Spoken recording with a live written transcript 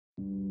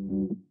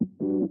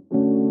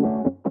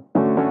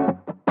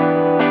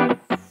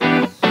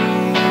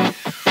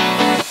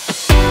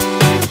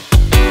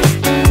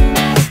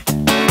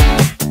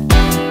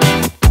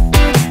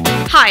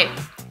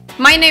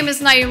My name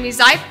is Naomi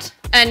Seibt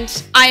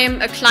and I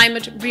am a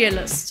climate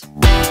realist.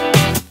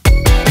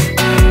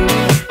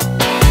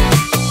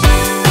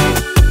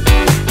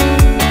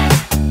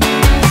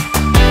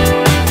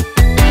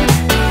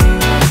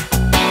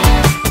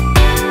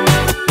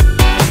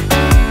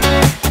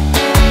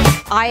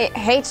 I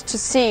hate to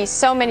see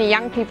so many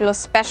young people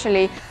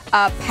especially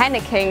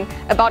panicking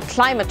about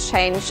climate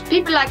change.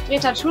 People like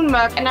Greta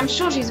Thunberg, and I'm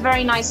sure she's a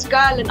very nice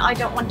girl and I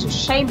don't want to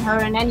shame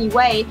her in any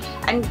way,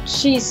 and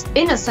she's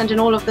innocent in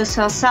all of this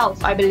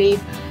herself, I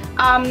believe.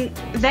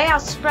 They are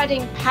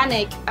spreading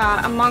panic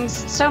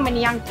amongst so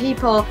many young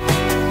people.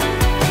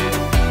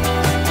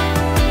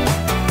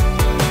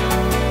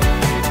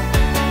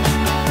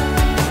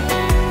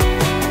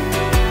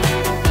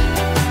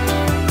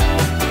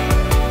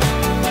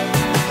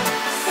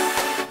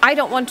 I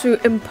don't want to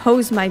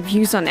impose my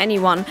views on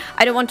anyone.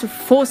 I don't want to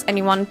force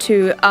anyone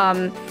to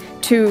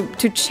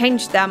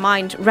change their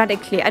mind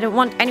radically. I don't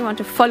want anyone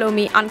to follow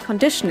me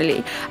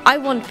unconditionally. I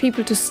want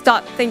people to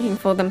start thinking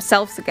for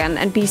themselves again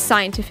and be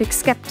scientific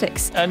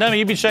skeptics. Naomi,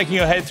 you've been shaking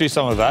your head through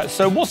some of that.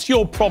 So what's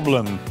your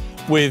problem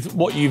with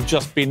what you've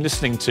just been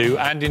listening to,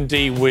 and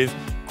indeed with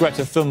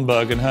Greta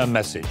Thunberg and her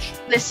message?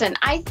 Listen,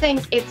 I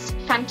think it's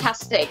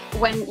fantastic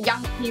when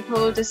young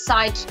people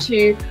decide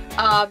to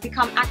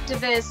become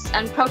activists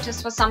and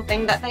protest for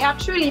something that they are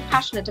truly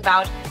passionate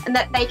about and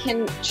that they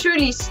can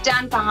truly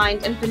stand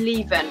behind and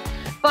believe in.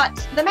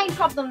 But the main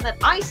problem that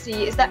I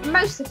see is that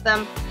most of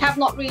them have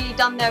not really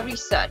done their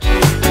research.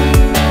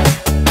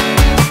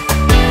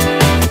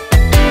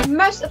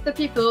 Most of the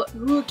people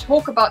who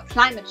talk about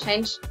climate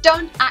change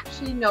don't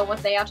actually know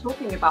what they are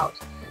talking about.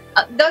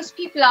 Those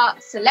people are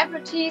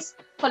celebrities,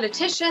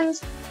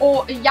 politicians,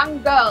 or a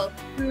young girl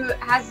who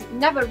has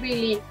never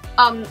really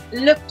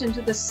looked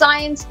into the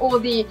science or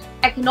the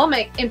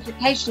economic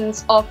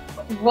implications of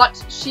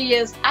what she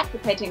is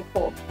advocating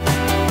for.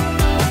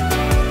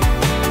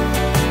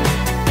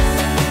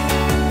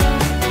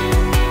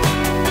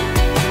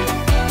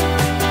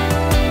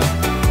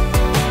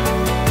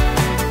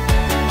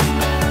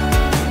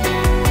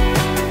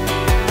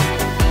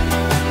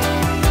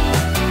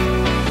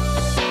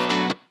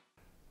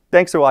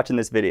 Thanks for watching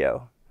this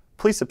video.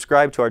 Please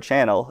subscribe to our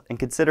channel and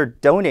consider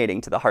donating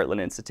to the Heartland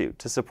Institute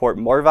to support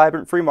more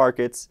vibrant free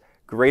markets,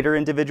 greater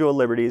individual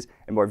liberties,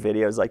 and more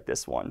videos like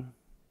this one.